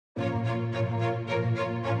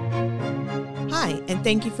Hi, and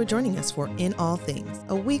thank you for joining us for In All Things,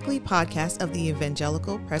 a weekly podcast of the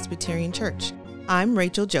Evangelical Presbyterian Church. I'm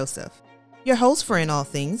Rachel Joseph. Your host for In All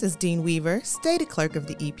Things is Dean Weaver, Stated Clerk of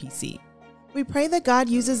the EPC. We pray that God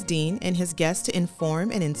uses Dean and his guests to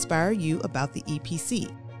inform and inspire you about the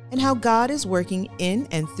EPC and how God is working in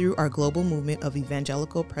and through our global movement of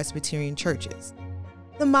Evangelical Presbyterian churches.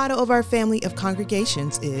 The motto of our family of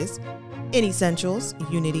congregations is, in essentials,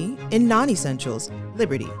 unity; in non-essentials,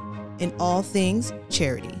 liberty; in all things,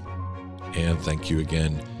 charity. And thank you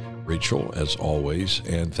again, Rachel, as always.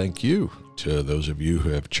 And thank you to those of you who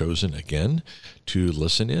have chosen again to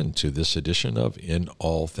listen in to this edition of In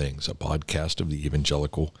All Things, a podcast of the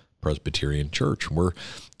Evangelical Presbyterian Church. We're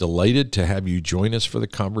delighted to have you join us for the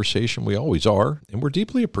conversation. We always are, and we're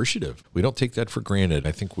deeply appreciative. We don't take that for granted.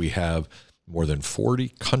 I think we have more than 40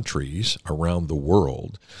 countries around the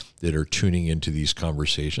world that are tuning into these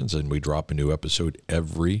conversations, and we drop a new episode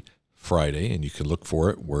every Friday, and you can look for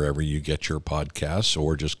it wherever you get your podcasts,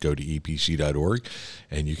 or just go to epc.org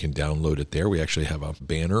and you can download it there. We actually have a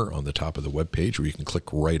banner on the top of the webpage where you can click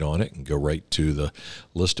right on it and go right to the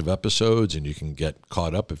list of episodes, and you can get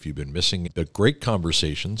caught up if you've been missing the great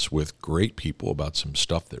conversations with great people about some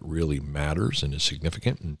stuff that really matters and is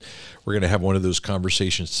significant. And we're going to have one of those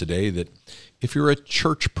conversations today that if you're a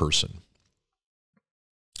church person,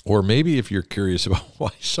 or maybe if you're curious about why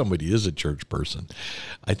somebody is a church person,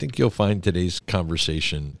 I think you'll find today's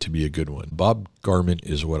conversation to be a good one. Bob Garment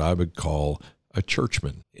is what I would call a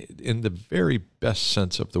churchman in the very best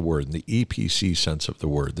sense of the word, in the EPC sense of the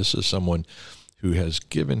word. This is someone who has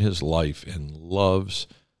given his life and loves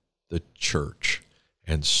the church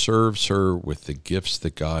and serves her with the gifts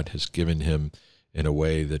that God has given him in a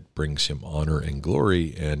way that brings him honor and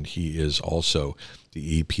glory. And he is also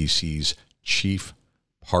the EPC's chief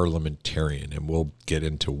parliamentarian, and we'll get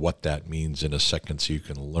into what that means in a second so you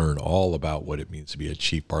can learn all about what it means to be a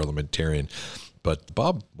chief parliamentarian. But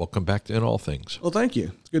Bob, welcome back to In All Things. Well, thank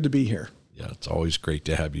you. It's good to be here. Yeah, it's always great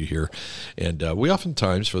to have you here. And we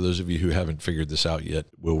oftentimes, for those of you who haven't figured this out yet,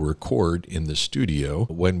 will record in the studio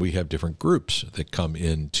when we have different groups that come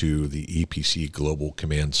into the EPC Global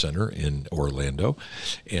Command Center in Orlando.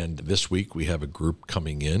 And this week we have a group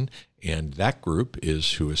coming in, and that group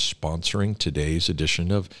is who is sponsoring today's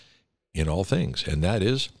edition of In All Things, and that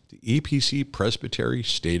is the EPC Presbytery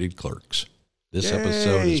Stated Clerks. This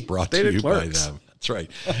episode is brought to you by them. That's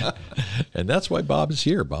right. And that's why Bob is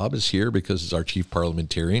here. Bob is here because as our chief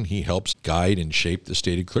parliamentarian, he helps guide and shape the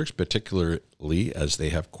stated clerks, particularly as they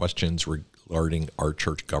have questions regarding our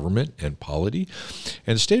church government and polity.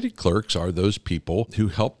 And stated clerks are those people who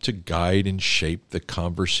help to guide and shape the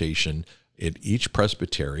conversation at each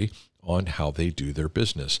presbytery on how they do their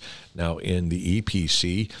business. Now, in the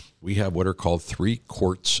EPC, we have what are called 3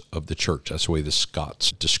 courts of the church. That's the way the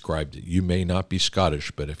Scots described it. You may not be Scottish,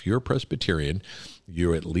 but if you're a Presbyterian,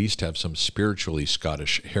 you at least have some spiritually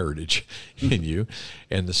Scottish heritage in you.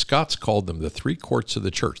 And the Scots called them the 3 courts of the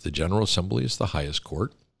church. The General Assembly is the highest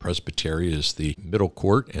court. Presbytery is the middle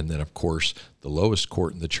court. And then, of course, the lowest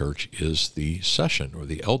court in the church is the session, or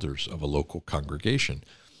the elders of a local congregation.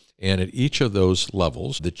 And at each of those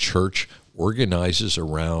levels, the church organizes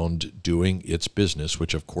around doing its business,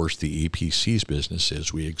 which of course the EPC's business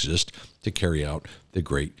is. We exist to carry out the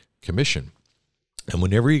Great Commission. And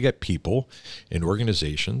whenever you get people in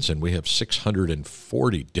organizations, and we have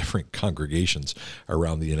 640 different congregations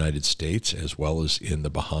around the United States, as well as in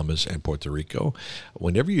the Bahamas and Puerto Rico,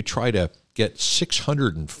 whenever you try to get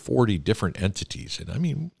 640 different entities, and I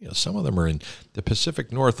mean, some of them are in the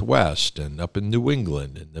Pacific Northwest and up in New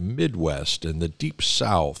England and the Midwest and the Deep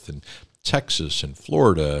South and Texas and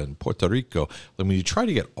Florida and Puerto Rico. I mean, you try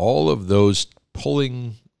to get all of those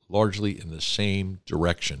pulling largely in the same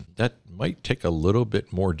direction. That might take a little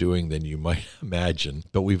bit more doing than you might imagine,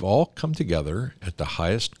 but we've all come together at the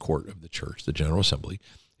highest court of the church, the General Assembly,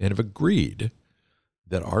 and have agreed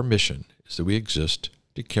that our mission is that we exist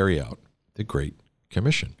to carry out the Great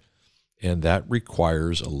Commission. And that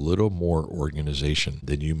requires a little more organization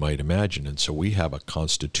than you might imagine. And so we have a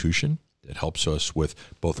constitution that helps us with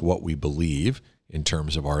both what we believe in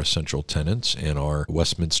terms of our essential tenets and our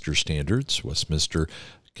Westminster standards, Westminster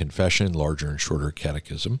Confession, larger and shorter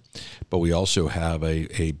catechism. But we also have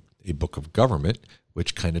a book of government,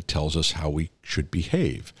 which kind of tells us how we should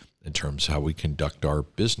behave in terms of how we conduct our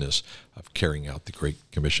business of carrying out the Great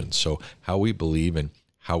Commission. So how we believe and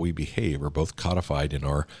how we behave are both codified in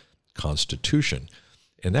our Constitution.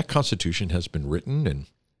 And that Constitution has been written and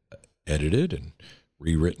edited and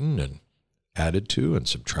rewritten and added to and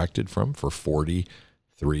subtracted from for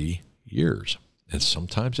 43 years. And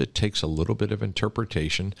sometimes it takes a little bit of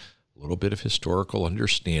interpretation, a a little bit of historical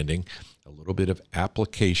understanding, a little bit of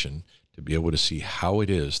application to be able to see how it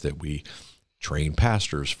is that we train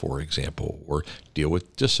pastors, for example, or deal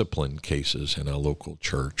with discipline cases in a local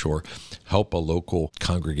church, or help a local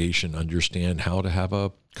congregation understand how to have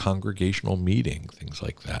a congregational meeting, things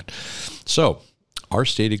like that. So our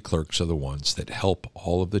stated clerks are the ones that help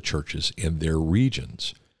all of the churches in their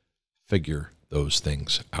regions figure those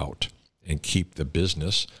things out and keep the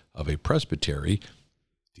business of a presbytery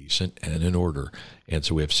decent and in order. And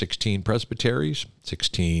so we have 16 presbyteries,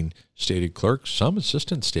 16 stated clerks, some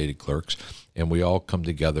assistant stated clerks, and we all come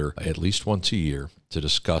together at least once a year to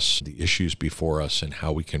discuss the issues before us and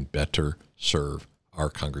how we can better serve our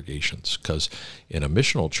congregations. Because in a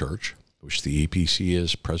missional church, which the EPC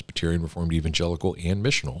is, Presbyterian, Reformed, Evangelical, and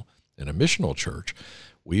missional, in a missional church,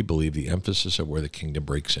 we believe the emphasis of where the kingdom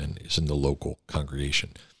breaks in is in the local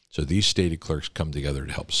congregation. So these stated clerks come together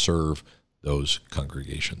to help serve those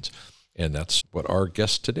congregations. And that's what our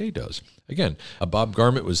guest today does. Again, Bob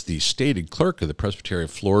Garment was the stated clerk of the Presbytery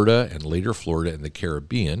of Florida and later Florida and the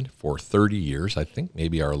Caribbean for 30 years. I think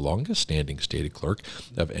maybe our longest standing stated clerk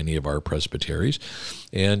of any of our presbyteries.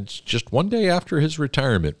 And just one day after his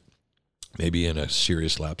retirement, maybe in a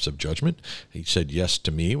serious lapse of judgment, he said yes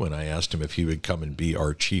to me when I asked him if he would come and be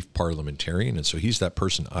our chief parliamentarian. And so he's that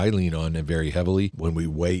person I lean on very heavily when we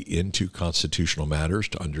weigh into constitutional matters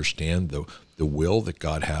to understand the will that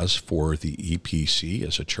God has for the EPC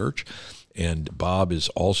as a church. And Bob has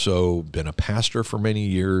also been a pastor for many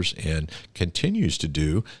years and continues to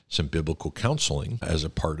do some biblical counseling as a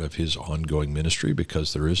part of his ongoing ministry,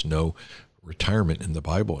 because there is no retirement in the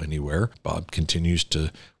Bible anywhere. Bob continues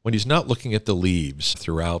to, when he's not looking at the leaves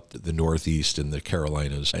throughout the Northeast and the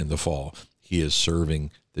Carolinas in the fall, he is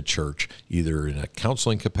serving the church either in a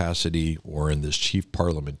counseling capacity or in this chief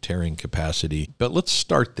parliamentarian capacity. But let's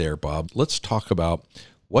start there, Bob. Let's talk about,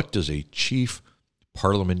 what does a chief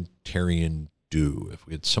parliamentarian do? If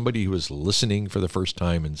we had somebody who was listening for the first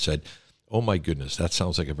time and said, oh my goodness, that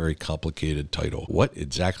sounds like a very complicated title. What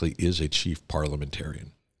exactly is a chief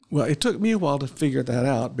parliamentarian? Well, it took me a while to figure that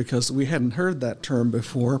out because we hadn't heard that term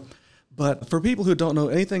before. But for people who don't know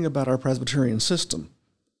anything about our Presbyterian system,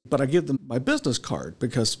 but I give them my business card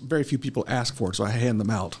because very few people ask for it, so I hand them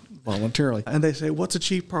out voluntarily. And they say, what's a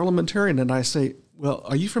chief parliamentarian? And I say, well,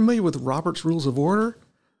 are you familiar with Robert's Rules of Order?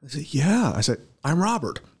 They say, yeah. I said, I'm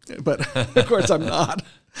Robert. But of course I'm not.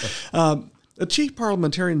 A chief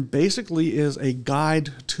parliamentarian basically is a guide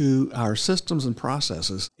to our systems and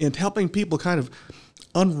processes in helping people kind of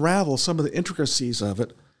unravel some of the intricacies of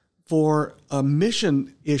it for a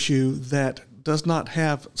mission issue that does not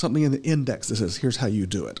have something in the index that says, here's how you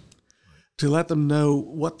do it. To let them know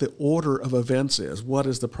what the order of events is, what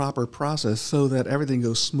is the proper process so that everything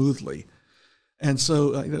goes smoothly. And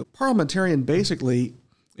so parliamentarian basically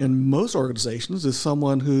in most organizations is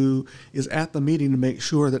someone who is at the meeting to make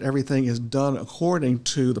sure that everything is done according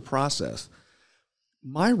to the process.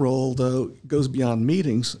 My role, though, goes beyond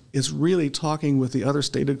meetings. It's really talking with the other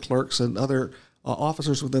stated clerks and other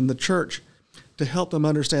officers within the church to help them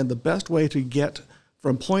understand the best way to get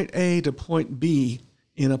from point A to point B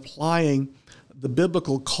in applying the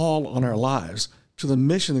biblical call on our lives to the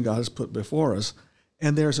mission that God has put before us.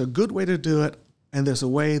 And there's a good way to do it, and there's a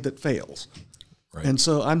way that fails. Right. And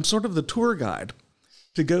so I'm sort of the tour guide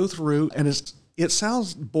to go through, and it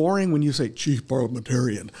sounds boring when you say chief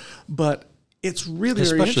parliamentarian, but it's really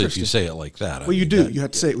very especially if you say it like that. Well, you do. You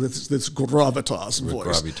have to say it with this gravitas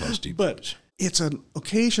voice. Gravitas deep but voice. It's an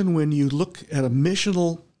occasion when you look at a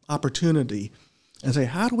missional opportunity and say,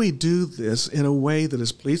 how do we do this in a way that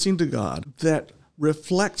is pleasing to God, that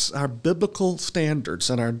reflects our biblical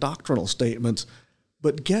standards and our doctrinal statements,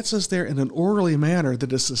 but gets us there in an orderly manner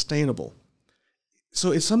that is sustainable?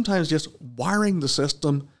 So it's sometimes just wiring the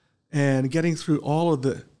system and getting through all of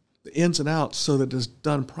the ins and outs so that it's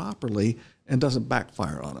done properly and doesn't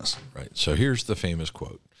backfire on us. Right. So here's the famous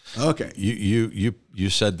quote. Okay. You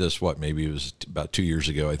said this, maybe it was about 2 years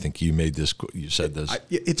ago. I think you made this, you said this.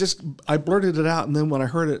 I blurted it out, and then when I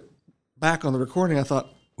heard it back on the recording, I thought,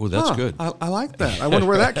 oh, that's good. I like that. I wonder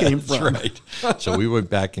where that came from. That's right. So we went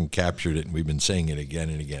back and captured it, and we've been saying it again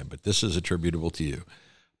and again, but this is attributable to you.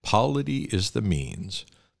 Polity is the means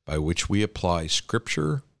by which we apply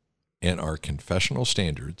Scripture and our confessional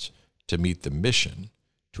standards to meet the mission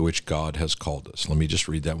to which God has called us. Let me just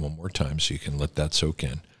read that one more time so you can let that soak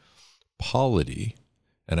in. Polity,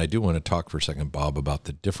 and I do want to talk for a second, Bob, about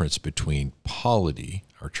the difference between polity,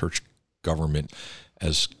 our church government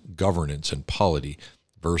as governance, and polity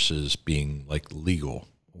versus being like legal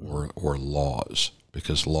or laws,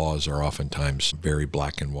 because laws are oftentimes very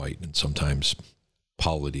black and white, and sometimes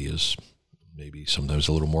polity is maybe sometimes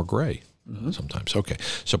a little more gray. Sometimes. Okay.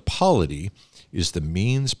 So polity is the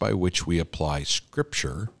means by which we apply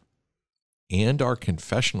Scripture and our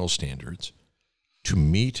confessional standards to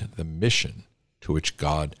meet the mission to which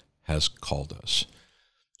God has called us.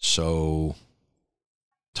 So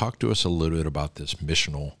talk to us a little bit about this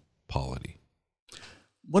missional polity.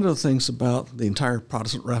 One of the things about the entire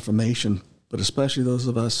Protestant Reformation, but especially those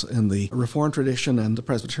of us in the Reformed tradition and the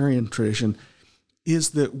Presbyterian tradition,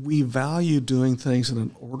 is that we value doing things in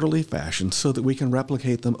an orderly fashion so that we can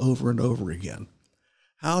replicate them over and over again.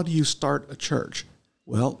 How do you start a church?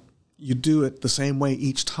 Well, you do it the same way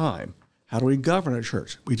each time. How do we govern a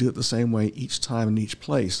church? We do it the same way each time in each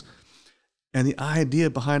place. And the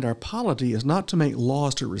idea behind our polity is not to make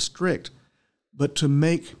laws to restrict, but to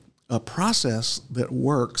make a process that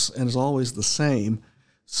works and is always the same,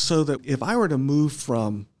 so that if I were to move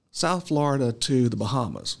from South Florida to the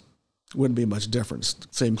Bahamas, wouldn't be much difference,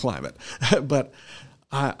 same climate. But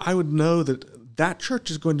I would know that that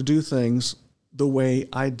church is going to do things the way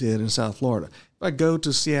I did in South Florida. If I go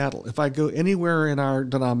to Seattle, if I go anywhere in our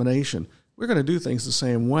denomination, we're going to do things the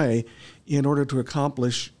same way in order to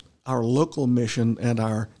accomplish our local mission and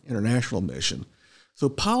our international mission. So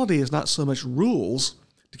polity is not so much rules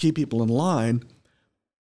to keep people in line,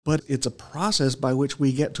 but it's a process by which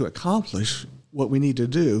we get to accomplish what we need to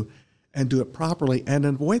do and do it properly and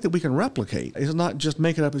in a way that we can replicate. It's not just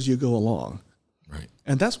make it up as you go along. Right.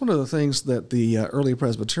 And that's one of the things that the early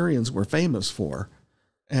Presbyterians were famous for.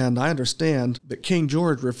 And I understand that King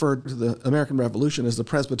George referred to the American Revolution as the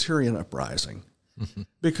Presbyterian uprising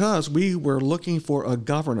because we were looking for a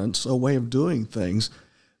governance, a way of doing things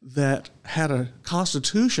that had a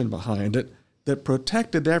constitution behind it that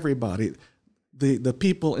protected everybody, the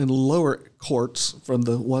people in lower courts from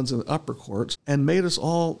the ones in the upper courts, and made us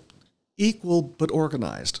all equal but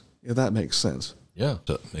organized, if that makes sense. Yeah,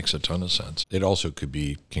 that makes a ton of sense. It also could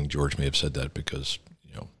be King George may have said that because,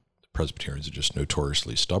 the Presbyterians are just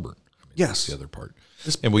notoriously stubborn. Yes. That's the other part.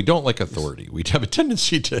 And we don't like authority. We have a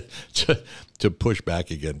tendency to push back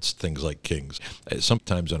against things like kings.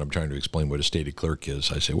 Sometimes when I'm trying to explain what a stated clerk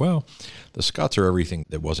is, I say, well, the Scots are everything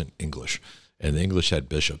that wasn't English. And the English had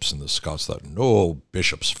bishops, and the Scots thought, no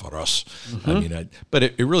bishops for us. But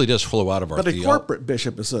it really does flow out of our But a corporate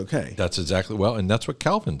bishop is okay. That's exactly, and that's what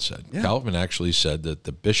Calvin said. Yeah. Calvin actually said that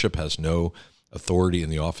the bishop has no authority in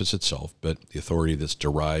the office itself, but the authority that's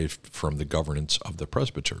derived from the governance of the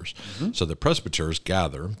presbyters. So the presbyters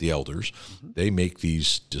gather, the elders, they make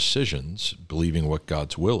these decisions, believing what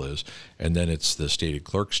God's will is, and then it's the stated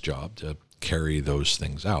clerk's job to carry those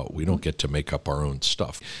things out. We don't get to make up our own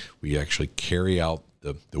stuff. We actually carry out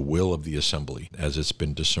the will of the assembly as it's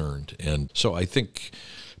been discerned. And so I think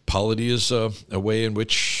polity is a way in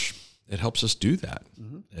which it helps us do that.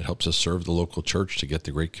 It helps us serve the local church to get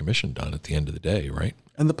the Great Commission done at the end of the day, right?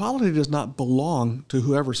 And the polity does not belong to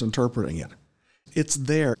whoever's interpreting it. It's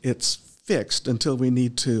there. It's fixed until we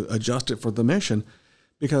need to adjust it for the mission,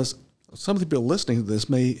 because some of the people listening to this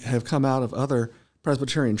may have come out of other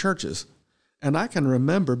Presbyterian churches. And I can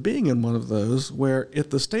remember being in one of those where if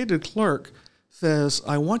the stated clerk says,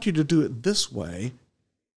 I want you to do it this way,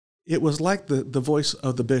 it was like the voice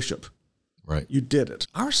of the bishop. Right. You did it.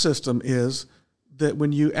 Our system is that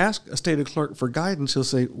when you ask a stated clerk for guidance, he'll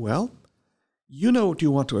say, well, you know what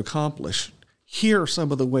you want to accomplish. Here are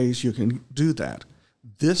some of the ways you can do that.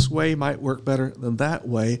 This way might work better than that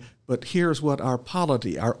way, but here's what our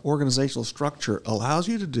polity, our organizational structure allows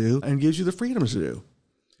you to do and gives you the freedom to do.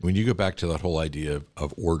 When you go back to that whole idea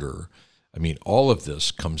of order, I mean, all of this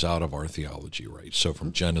comes out of our theology, right? So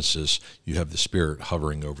from Genesis, you have the Spirit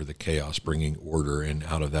hovering over the chaos, bringing order, and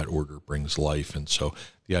out of that order brings life. And so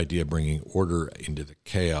the idea of bringing order into the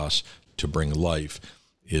chaos to bring life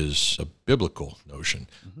is a biblical notion.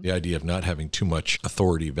 The idea of not having too much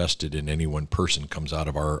authority vested in any one person comes out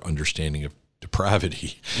of our understanding of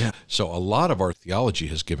depravity. Yeah. So a lot of our theology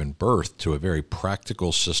has given birth to a very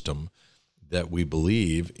practical system that we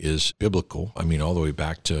believe is biblical. I mean, all the way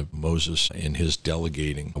back to Moses and his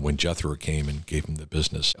delegating when Jethro came and gave him the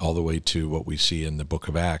business, all the way to what we see in the book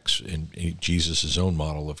of Acts in Jesus' own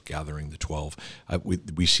model of gathering the 12.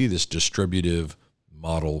 We see this distributive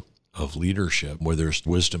model of leadership where there's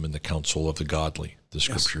wisdom in the counsel of the godly, the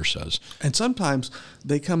Scripture says. And sometimes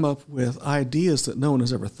they come up with ideas that no one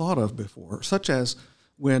has ever thought of before, such as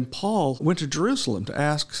when Paul went to Jerusalem to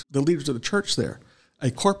ask the leaders of the church there,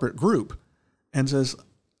 a corporate group, and says,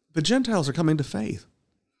 the Gentiles are coming to faith.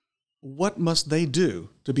 What must they do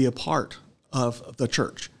to be a part of the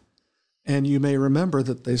church? And you may remember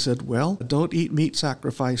that they said, well, don't eat meat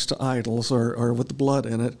sacrificed to idols or with the blood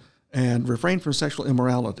in it, and refrain from sexual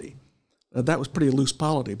immorality. That was pretty loose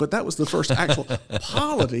polity, but that was the first actual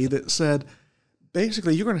polity that said,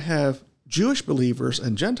 basically, you're going to have Jewish believers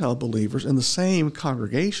and Gentile believers in the same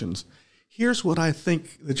congregations. Here's what I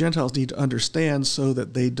think the Gentiles need to understand so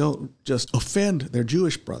that they don't just offend their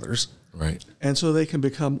Jewish brothers. Right. And so they can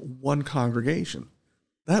become one congregation.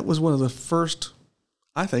 That was one of the first,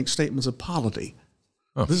 I think, statements of polity.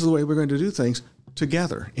 Oh. This is the way we're going to do things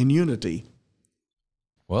together in unity.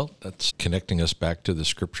 Well, that's connecting us back to the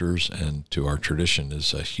scriptures and to our tradition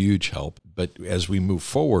is a huge help. But as we move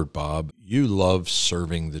forward, Bob, you love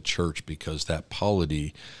serving the church because that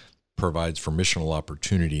polity provides for missional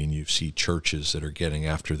opportunity, and you see churches that are getting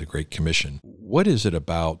after the Great Commission. What is it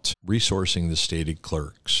about resourcing the stated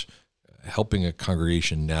clerks, helping a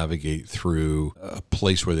congregation navigate through a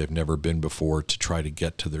place where they've never been before to try to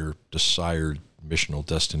get to their desired missional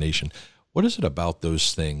destination? What is it about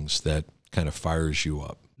those things that kind of fires you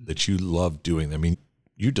up, that you love doing? I mean,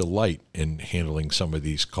 you delight in handling some of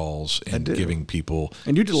these calls and giving people...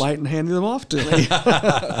 And you delight in handing them off to me.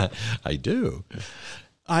 I do.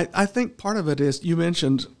 I think part of it is, you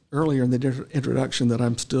mentioned earlier in the introduction that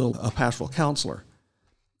I'm still a pastoral counselor.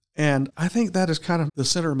 And I think that is kind of the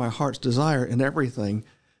center of my heart's desire in everything,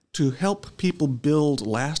 to help people build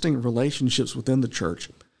lasting relationships within the church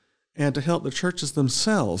and to help the churches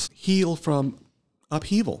themselves heal from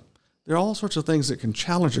upheaval. There are all sorts of things that can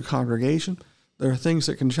challenge a congregation. There are things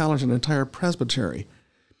that can challenge an entire presbytery.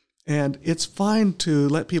 And it's fine to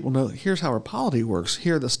let people know, here's how our polity works.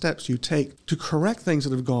 Here are the steps you take to correct things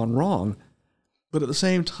that have gone wrong. But at the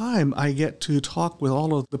same time, I get to talk with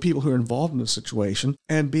all of the people who are involved in the situation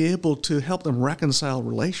and be able to help them reconcile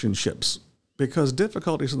relationships, because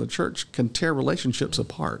difficulties in the church can tear relationships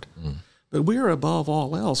apart. Mm. But we are, above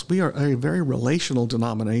all else, we are a very relational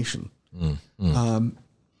denomination.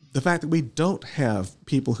 The fact that we don't have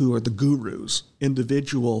people who are the gurus,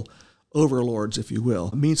 individual overlords, if you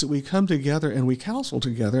will, means that we come together and we counsel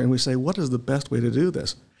together and we say, what is the best way to do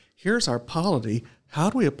this? Here's our polity. How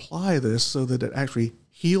do we apply this so that it actually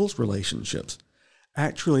heals relationships,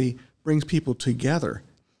 actually brings people together?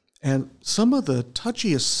 And some of the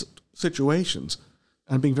touchiest situations,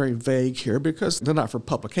 I'm being very vague here because they're not for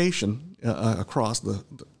publication across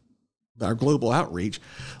our global outreach,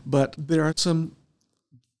 but there are some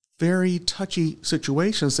very touchy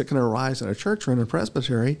situations that can arise in a church or in a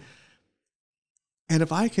presbytery. And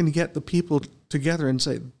if I can get the people together and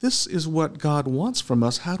say, this is what God wants from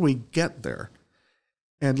us, how do we get there?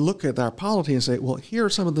 And look at our polity and say, well, here are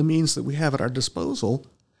some of the means that we have at our disposal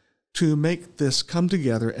to make this come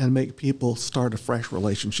together and make people start a fresh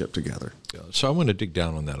relationship together. Yeah, so I want to dig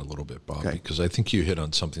down on that a little bit, Bob, because I think you hit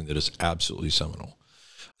on something that is absolutely seminal.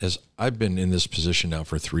 As I've been in this position now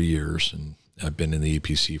for 3 years, and I've been in the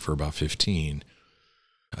EPC for about 15,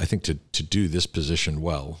 I think to do this position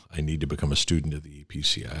well, I need to become a student of the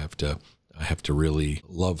EPC. I have to really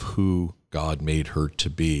love who God made her to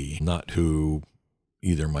be, not who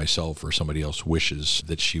either myself or somebody else wishes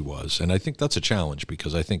that she was. And I think that's a challenge,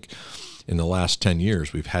 because I think in the last 10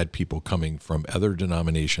 years, we've had people coming from other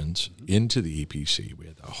denominations into the EPC. We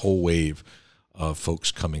had a whole wave of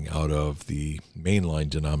folks coming out of the mainline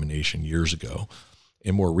denomination years ago.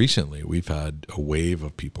 And more recently, we've had a wave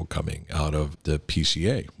of people coming out of the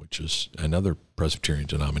PCA, which is another Presbyterian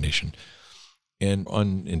denomination. And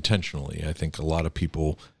unintentionally, I think a lot of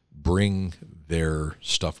people bring their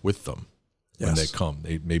stuff with them when they come.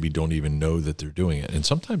 They maybe don't even know that they're doing it. And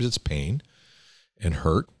sometimes it's pain and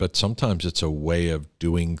hurt, but sometimes it's a way of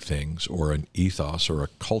doing things or an ethos or a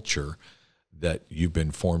culture that you've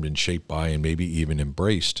been formed and shaped by and maybe even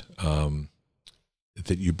embraced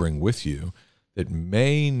that you bring with you, that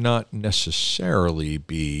may not necessarily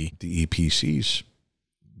be the EPC's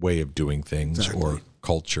way of doing things or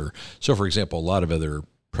culture. So, for example, a lot of other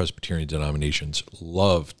Presbyterian denominations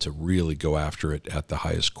love to really go after it at the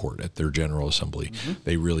highest court, at their General Assembly. Mm-hmm.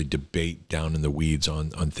 They really debate down in the weeds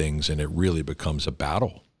on things, and it really becomes a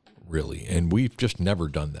battle, really. And we've just never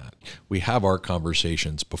done that. We have our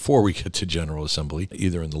conversations before we get to General Assembly,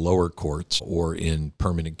 either in the lower courts or in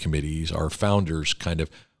permanent committees. Our founders kind of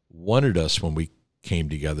wanted us, when we came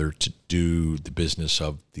together, to do the business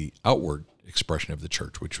of the outward expression of the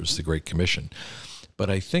church, which was the Great Commission. But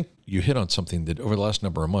I think you hit on something that over the last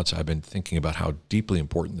number of months, I've been thinking about how deeply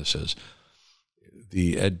important this is.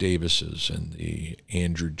 The Ed Davises and the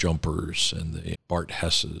Andrew Jumpers and the Bart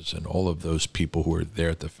Hesses and all of those people who were there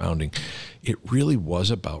at the founding, it really was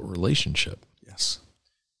about relationship. Yes.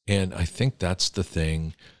 And I think that's the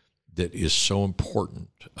thing that is so important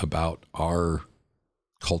about our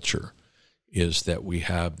culture, is that we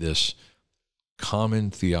have this common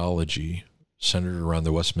theology centered around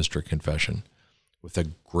the Westminster Confession. with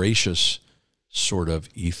a gracious sort of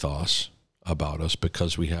ethos about us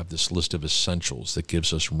because we have this list of essentials that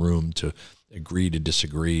gives us room to agree to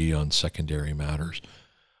disagree on secondary matters.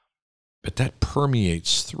 But that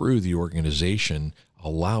permeates through the organization,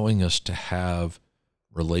 allowing us to have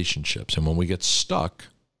relationships. And when we get stuck,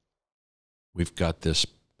 we've got this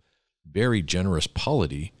very generous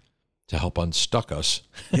polity to help unstuck us.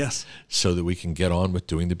 Yes. So that we can get on with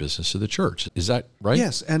doing the business of the church. Is that right?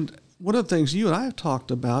 Yes. And one of the things you and I have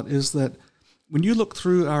talked about is that when you look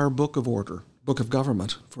through our Book of Order, Book of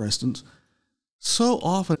Government, for instance, so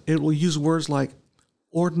often it will use words like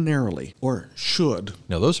ordinarily or should.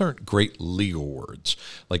 Now, those aren't great legal words.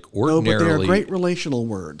 Like ordinarily. No, but they are great relational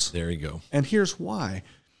words. There you go. And here's why.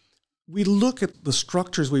 We look at the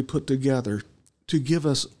structures we put together to give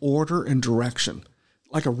us order and direction,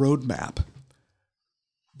 like a roadmap.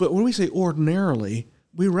 But when we say ordinarily,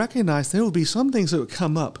 we recognize there will be some things that would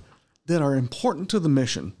come up that are important to the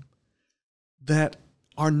mission that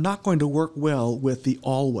are not going to work well with the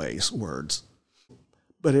always words.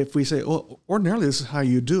 But if we say, well, ordinarily this is how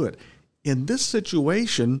you do it, in this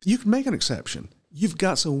situation, you can make an exception. You've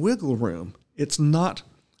got some wiggle room. It's not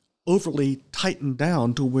overly tightened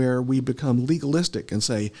down to where we become legalistic and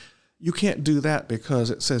say, you can't do that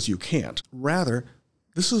because it says you can't. Rather,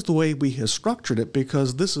 this is the way we have structured it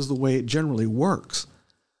because this is the way it generally works.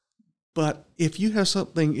 But if you have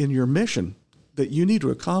something in your mission that you need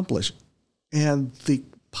to accomplish, and the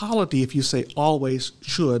polity, if you say always,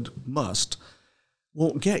 should, must,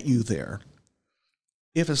 won't get you there.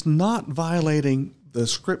 If it's not violating the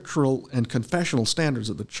scriptural and confessional standards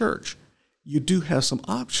of the church, you do have some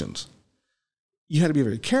options. You have to be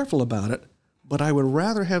very careful about it, but I would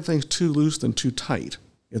rather have things too loose than too tight,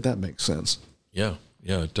 if that makes sense. Yeah,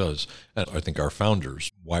 it does. And I think our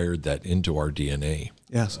founders wired that into our DNA.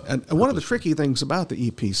 Yes, and one of the tricky things about the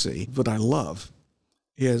EPC that I love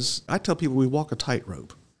is I tell people we walk a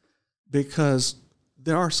tightrope because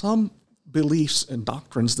there are some beliefs and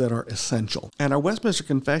doctrines that are essential. And our Westminster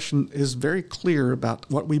Confession is very clear about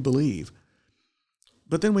what we believe.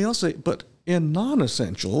 But then we also say, but in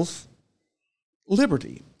non-essentials,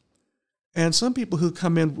 liberty. And some people who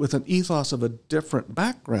come in with an ethos of a different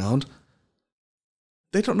background,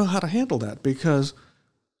 they don't know how to handle that because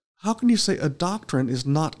how can you say a doctrine is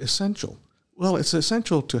not essential? Well, it's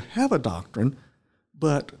essential to have a doctrine,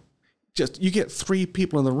 but just you get three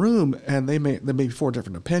people in the room and there may be four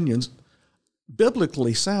different opinions,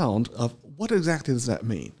 biblically sound of what exactly does that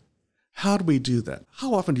mean? How do we do that?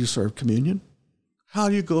 How often do you serve communion? How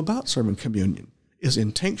do you go about serving communion? Is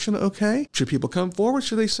intention okay? Should people come forward?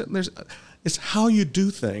 Should they sit in there? It's how you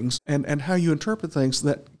do things and how you interpret things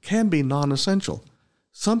that can be non-essential.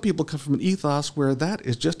 Some people come from an ethos where that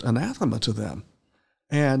is just anathema to them.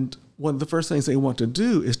 And one of the first things they want to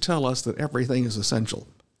do is tell us that everything is essential.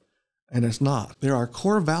 And it's not. There are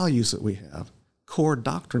core values that we have, core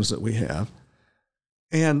doctrines that we have,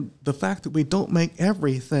 and the fact that we don't make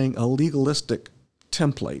everything a legalistic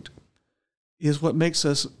template is what makes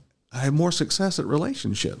us have more success at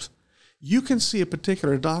relationships. You can see a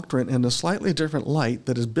particular doctrine in a slightly different light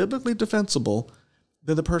that is biblically defensible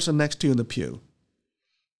than the person next to you in the pew.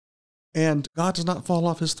 And God does not fall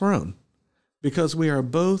off his throne because we are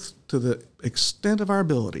both, to the extent of our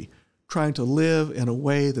ability, trying to live in a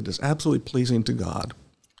way that is absolutely pleasing to God.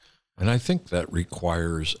 And I think that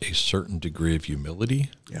requires a certain degree of humility.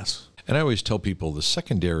 Yes. And I always tell people the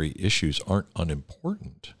secondary issues aren't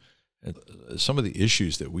unimportant. And some of the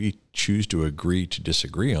issues that we choose to agree to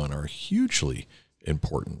disagree on are hugely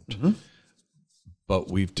important. Mm-hmm. But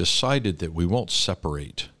we've decided that we won't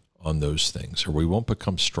separate on those things, or we won't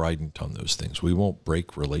become strident on those things. We won't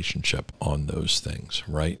break relationship on those things,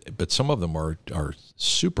 right? But some of them are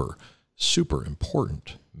super, super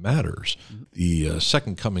important matters. Mm-hmm. The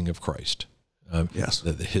second coming of Christ. Yes.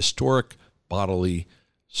 The historic bodily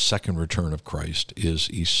second return of Christ is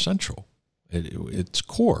essential. It's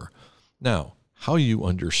core. Now, how you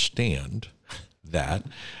understand that,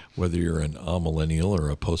 whether you're an amillennial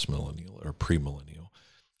or a postmillennial or a premillennial,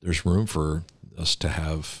 there's room for us to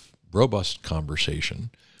have robust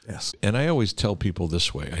conversation. Yes. And I always tell people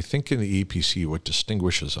this way. I think in the EPC, what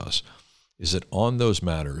distinguishes us is that on those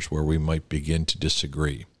matters where we might begin to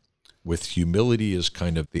disagree, with humility as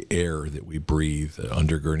kind of the air that we breathe, the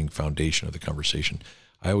undergirding foundation of the conversation,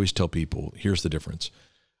 I always tell people, here's the difference.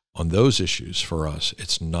 On those issues, for us,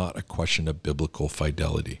 it's not a question of biblical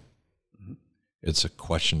fidelity. Mm-hmm. It's a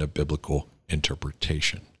question of biblical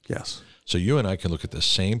interpretation. Yes. So you and I can look at the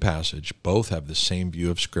same passage, both have the same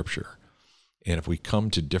view of Scripture, and if we come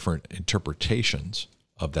to different interpretations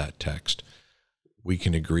of that text, we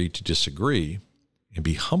can agree to disagree, and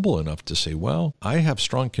be humble enough to say, well, I have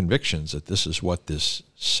strong convictions that this is what this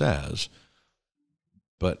says,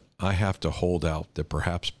 but I have to hold out that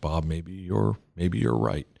perhaps, Bob, maybe you're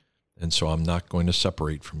right. And so I'm not going to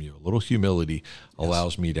separate from you. A little humility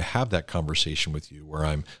allows me to have that conversation with you where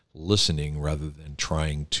I'm listening rather than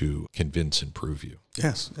trying to convince and prove you.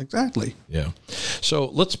 Yes, exactly. Yeah. So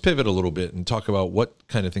let's pivot a little bit and talk about what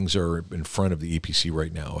kind of things are in front of the EPC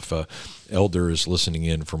right now. If an elder is listening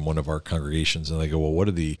in from one of our congregations and they go, well, what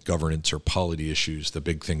are the governance or polity issues, the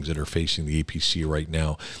big things that are facing the EPC right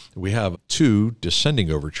now? We have 2 descending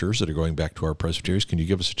overtures that are going back to our presbyteries. Can you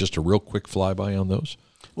give us just a real quick flyby on those?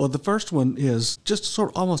 Well, the first one is just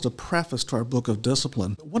sort of almost a preface to our book of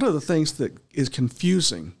discipline. One of the things that is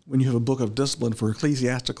confusing when you have a book of discipline for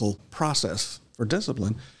ecclesiastical process for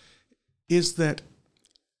discipline is that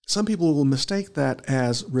some people will mistake that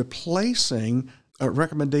as replacing a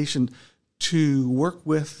recommendation to work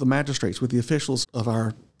with the magistrates, with the officials of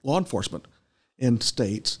our law enforcement in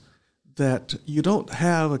states, that you don't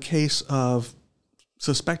have a case of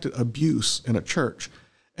suspected abuse in a church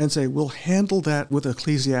and say, we'll handle that with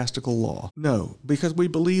ecclesiastical law. No, because we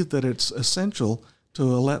believe that it's essential to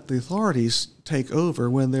let the authorities take over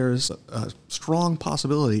when there's a strong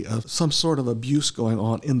possibility of some sort of abuse going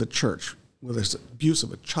on in the church, whether it's abuse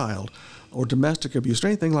of a child or domestic abuse or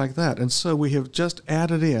anything like that. And so we have just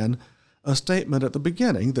added in a statement at the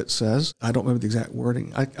beginning that says, I don't remember the exact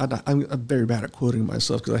wording. I'm very bad at quoting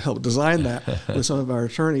myself because I helped design that with some of our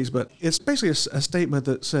attorneys, but it's basically a statement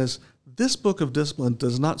that says, this book of discipline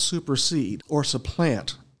does not supersede or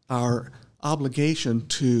supplant our obligation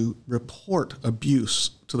to report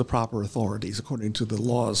abuse to the proper authorities according to the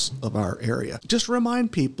laws of our area. Just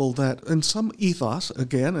remind people that in some ethos,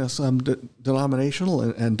 again, some denominational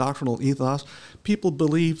and doctrinal ethos, people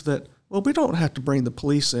believe that, well, we don't have to bring the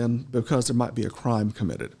police in because there might be a crime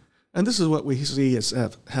committed. And this is what we see as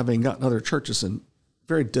having gotten other churches in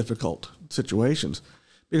very difficult situations.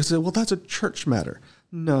 Because, well, that's a church matter.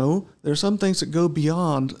 No, there are some things that go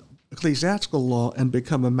beyond ecclesiastical law and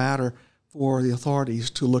become a matter for the authorities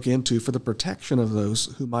to look into for the protection of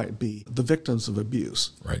those who might be the victims of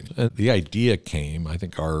abuse. Right. The idea came, I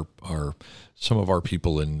think some of our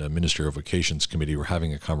people in the Ministry of Vocations Committee were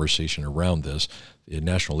having a conversation around this. The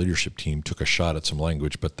national leadership team took a shot at some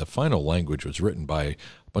language, but the final language was written by a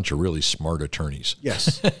bunch of really smart attorneys.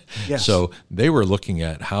 Yes. Yes. So they were looking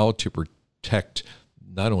at how to protect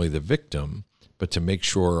not only the victim, but to make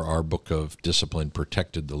sure our book of discipline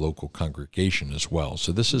protected the local congregation as well.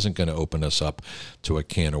 So this isn't going to open us up to a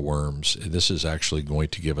can of worms. This is actually going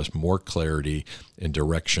to give us more clarity and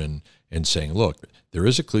direction and saying, look, there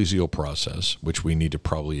is ecclesial process, which we need to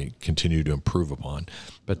probably continue to improve upon,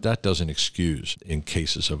 but that doesn't excuse, in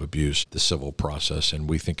cases of abuse, the civil process, and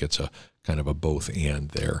we think it's a kind of a both and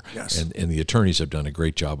there. Yes. And the attorneys have done a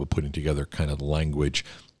great job of putting together kind of the language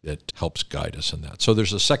that helps guide us in that. So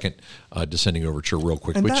there's a second descending overture real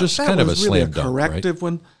quick, and which is kind of a really slam dunk, corrective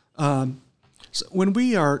one. So when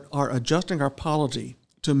we are adjusting our polity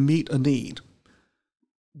to meet a need,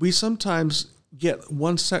 we sometimes get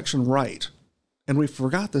one section right, and we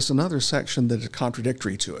forgot this another section that is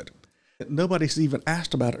contradictory to it. Nobody's even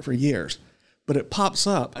asked about it for years, but it pops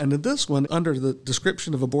up. And in this one, under the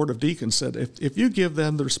description of a board of deacons, said if you give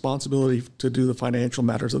them the responsibility to do the financial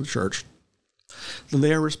matters of the church, then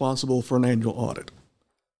they are responsible for an annual audit,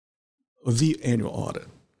 or the annual audit.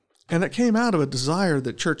 And that came out of a desire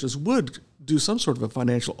that churches would do some sort of a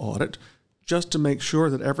financial audit just to make sure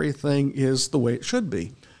that everything is the way it should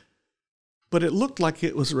be. But it looked like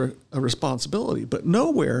it was a responsibility, but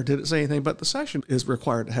nowhere did it say anything about the session is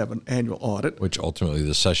required to have an annual audit. Which ultimately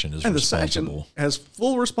the session is responsible. The session has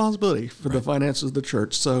full responsibility for the finances of the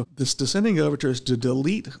church. So this descending overture is to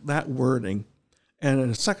delete that wording, and in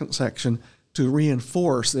a second section, to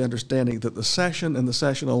reinforce the understanding that the session and the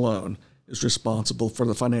session alone is responsible for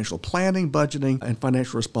the financial planning, budgeting, and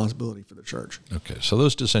financial responsibility for the church. Okay, so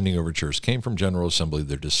those descending overtures came from General Assembly.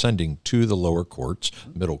 They're descending to the lower courts,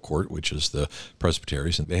 middle court, which is the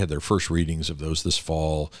presbyteries, and they had their first readings of those this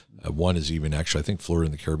fall. One is even actually, I think Florida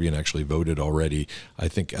and the Caribbean actually voted already. I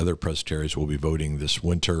think other presbyteries will be voting this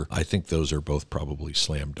winter. I think those are both probably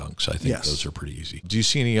slam dunks. I think those are pretty easy. Do you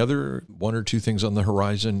see any other one or two things on the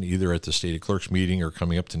horizon, either at the state of clerks meeting or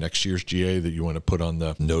coming up to next year's GA, that you want to put on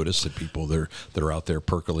the notice that people that are out there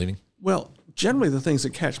percolating? Well, generally the things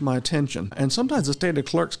that catch my attention, and sometimes the state of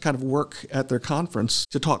clerks kind of work at their conference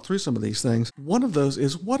to talk through some of these things. One of those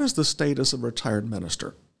is, what is the status of a retired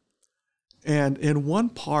minister? And in one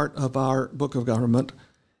part of our book of government,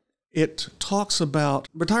 it talks about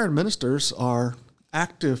retired ministers are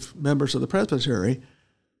active members of the presbytery,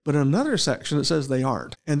 but in another section it says they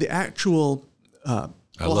aren't. And the actual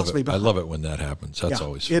philosophy behind I love it when that happens. That's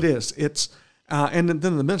always fun. It is. It's and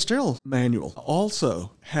then the ministerial manual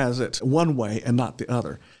also has it one way and not the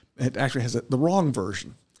other. It actually has the wrong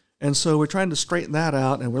version. And so we're trying to straighten that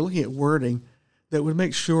out, and we're looking at wording that would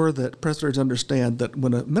make sure that presbyterians understand that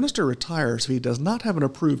when a minister retires, if he does not have an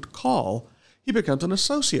approved call, he becomes an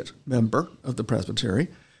associate member of the presbytery,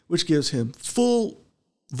 which gives him full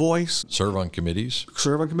voice. Serve on committees.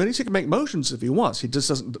 He can make motions if he wants. He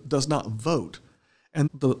just does not vote. And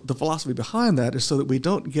the philosophy behind that is so that we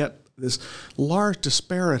don't get this large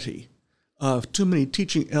disparity of too many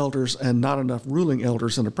teaching elders and not enough ruling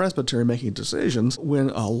elders in a presbytery making decisions when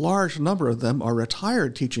a large number of them are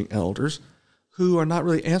retired teaching elders who are not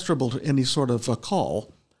really answerable to any sort of a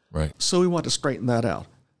call. Right. So we want to straighten that out.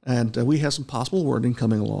 And we have some possible wording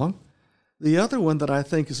coming along. The other one that I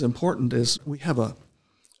think is important is we have a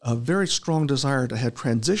very strong desire to have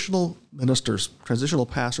transitional ministers, transitional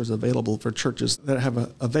pastors available for churches that have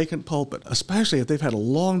a vacant pulpit, especially if they've had a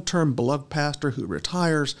long-term beloved pastor who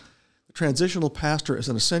retires. The transitional pastor is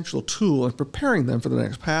an essential tool in preparing them for the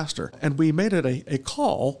next pastor. And we made it a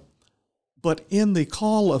call, but in the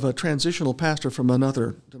call of a transitional pastor from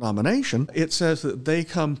another denomination, it says that they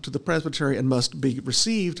come to the presbytery and must be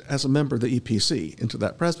received as a member of the EPC into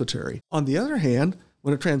that presbytery. On the other hand,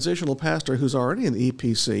 when a transitional pastor who's already in the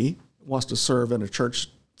EPC wants to serve in a church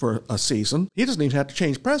for a season, he doesn't even have to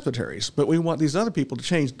change presbyteries, but we want these other people to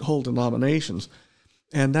change whole denominations.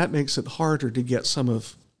 And that makes it harder to get some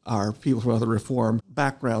of our people from other Reform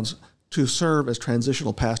backgrounds to serve as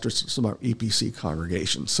transitional pastors to some of our EPC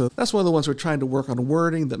congregations. So that's one of the ones we're trying to work on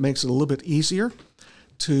wording that makes it a little bit easier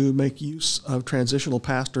to make use of transitional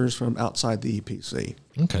pastors from outside the EPC.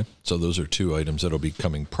 Okay, so those are two items that will be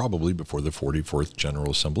coming probably before the 44th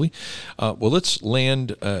General Assembly. Well, let's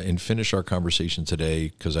land and finish our conversation today,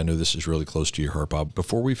 because I know this is really close to your heart, Bob.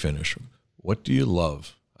 Before we finish, what do you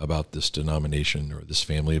love about this denomination or this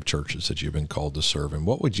family of churches that you've been called to serve, and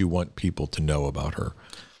what would you want people to know about her?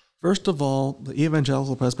 First of all, the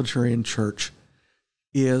Evangelical Presbyterian Church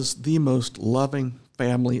is the most loving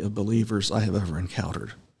family of believers I have ever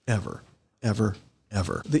encountered. Ever.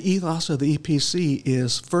 The ethos of the EPC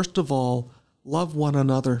is, first of all, love one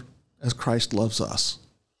another as Christ loves us.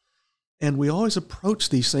 And we always approach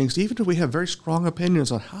these things, even if we have very strong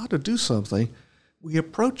opinions on how to do something, we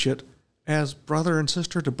approach it as brother and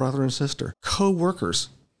sister to brother and sister, co-workers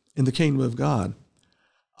in the kingdom of God.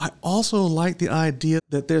 I also like the idea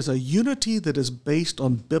that there's a unity that is based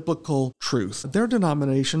on biblical truth. There are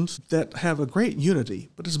denominations that have a great unity,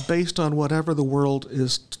 but it's based on whatever the world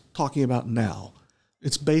is talking about now.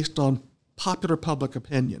 It's based on popular public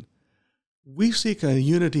opinion. We seek a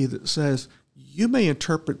unity that says, you may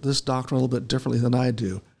interpret this doctrine a little bit differently than I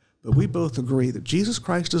do, but we both agree that Jesus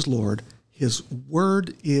Christ is Lord. His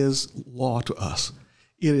word is law to us.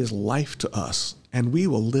 It is life to us, and we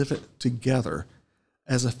will live it together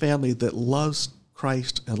as a family that loves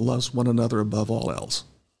Christ and loves one another above all else.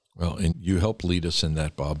 Well, and you helped lead us in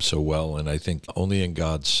that, Bob, so well, and I think only in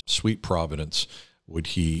God's sweet providence would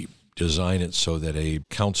he design it so that a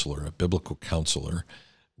counselor, a biblical counselor,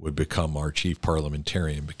 would become our chief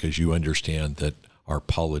parliamentarian, because you understand that our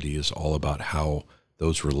polity is all about how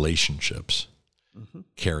those relationships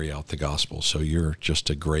carry out the gospel. So you're just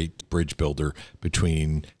a great bridge builder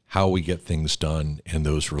between how we get things done and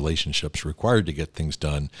those relationships required to get things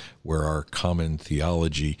done, where our common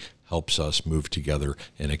theology helps us move together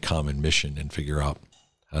in a common mission and figure out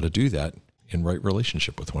how to do that in right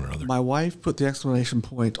relationship with one another. My wife put the exclamation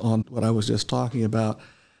point on what I was just talking about,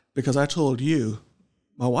 because I told you,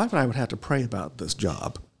 my wife and I would have to pray about this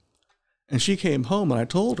job. And she came home and I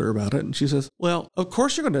told her about it, and she says, well, of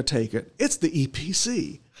course you're going to take it. It's the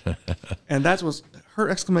EPC. And that was her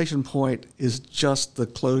exclamation point, is just the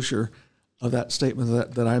closure of that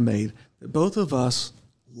statement that I made, that both of us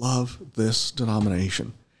love this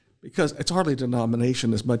denomination, because it's hardly a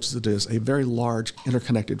denomination as much as it is a very large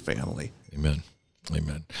interconnected family. Amen.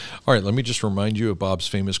 Amen. All right, let me just remind you of Bob's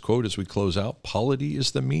famous quote as we close out. Polity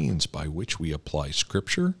is the means by which we apply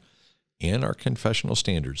Scripture and our confessional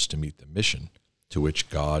standards to meet the mission to which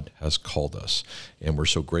God has called us. And we're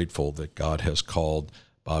so grateful that God has called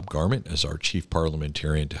Bob Garment as our chief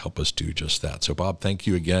parliamentarian to help us do just that. So, Bob, thank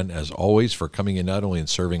you again, as always, for coming in not only and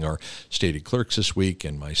serving our stated clerks this week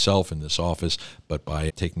and myself in this office, but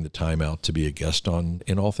by taking the time out to be a guest on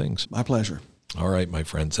In All Things. My pleasure. All right, my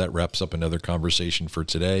friends, that wraps up another conversation for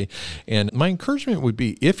today. And my encouragement would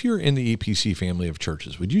be, if you're in the EPC family of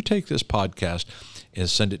churches, would you take this podcast and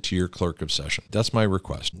send it to your clerk of session. That's my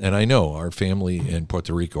request. And I know our family in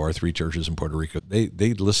Puerto Rico, our 3 churches in Puerto Rico,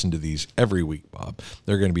 they listen to these every week, Bob.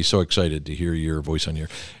 They're going to be so excited to hear your voice on here.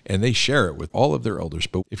 And they share it with all of their elders.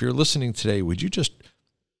 But if you're listening today, would you just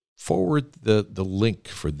forward the link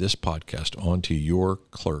for this podcast onto your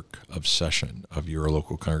clerk of session of your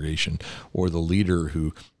local congregation, or the leader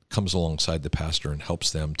who comes alongside the pastor and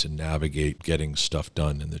helps them to navigate getting stuff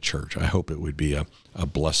done in the church. I hope it would be a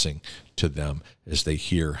blessing to them as they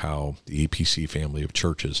hear how the EPC family of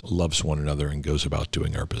churches loves one another and goes about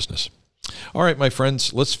doing our business. All right, my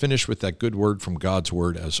friends, let's finish with that good word from God's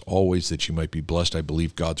word, as always, that you might be blessed. I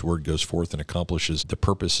believe God's word goes forth and accomplishes the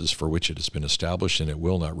purposes for which it has been established, and it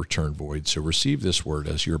will not return void. So receive this word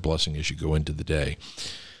as your blessing as you go into the day.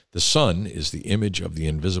 The Son is the image of the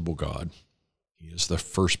invisible God. He is the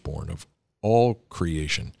firstborn of all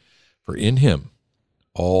creation. For in him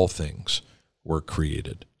all things were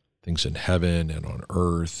created, things in heaven and on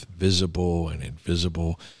earth, visible and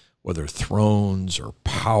invisible, whether thrones or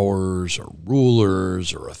powers or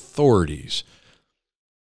rulers or authorities.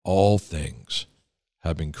 All things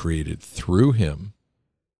have been created through him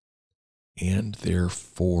and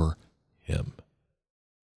therefore him.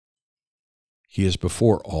 He is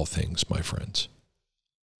before all things, my friends,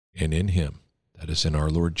 and in him, that is in our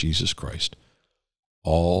Lord Jesus Christ,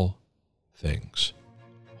 all things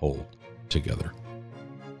hold together.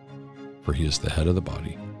 For he is the head of the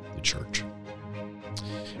body, the church.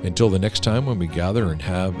 Until the next time when we gather and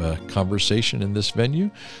have a conversation in this venue,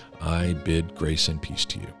 I bid grace and peace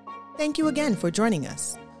to you. Thank you again for joining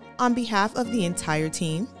us. On behalf of the entire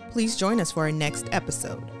team, please join us for our next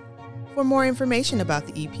episode. For more information about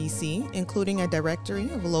the EPC, including a directory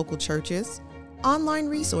of local churches, online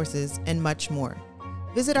resources, and much more,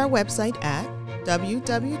 visit our website at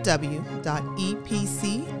www.epc.org.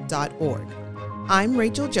 I'm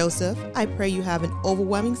Rachel Joseph. I pray you have an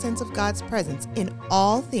overwhelming sense of God's presence in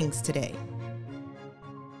all things today.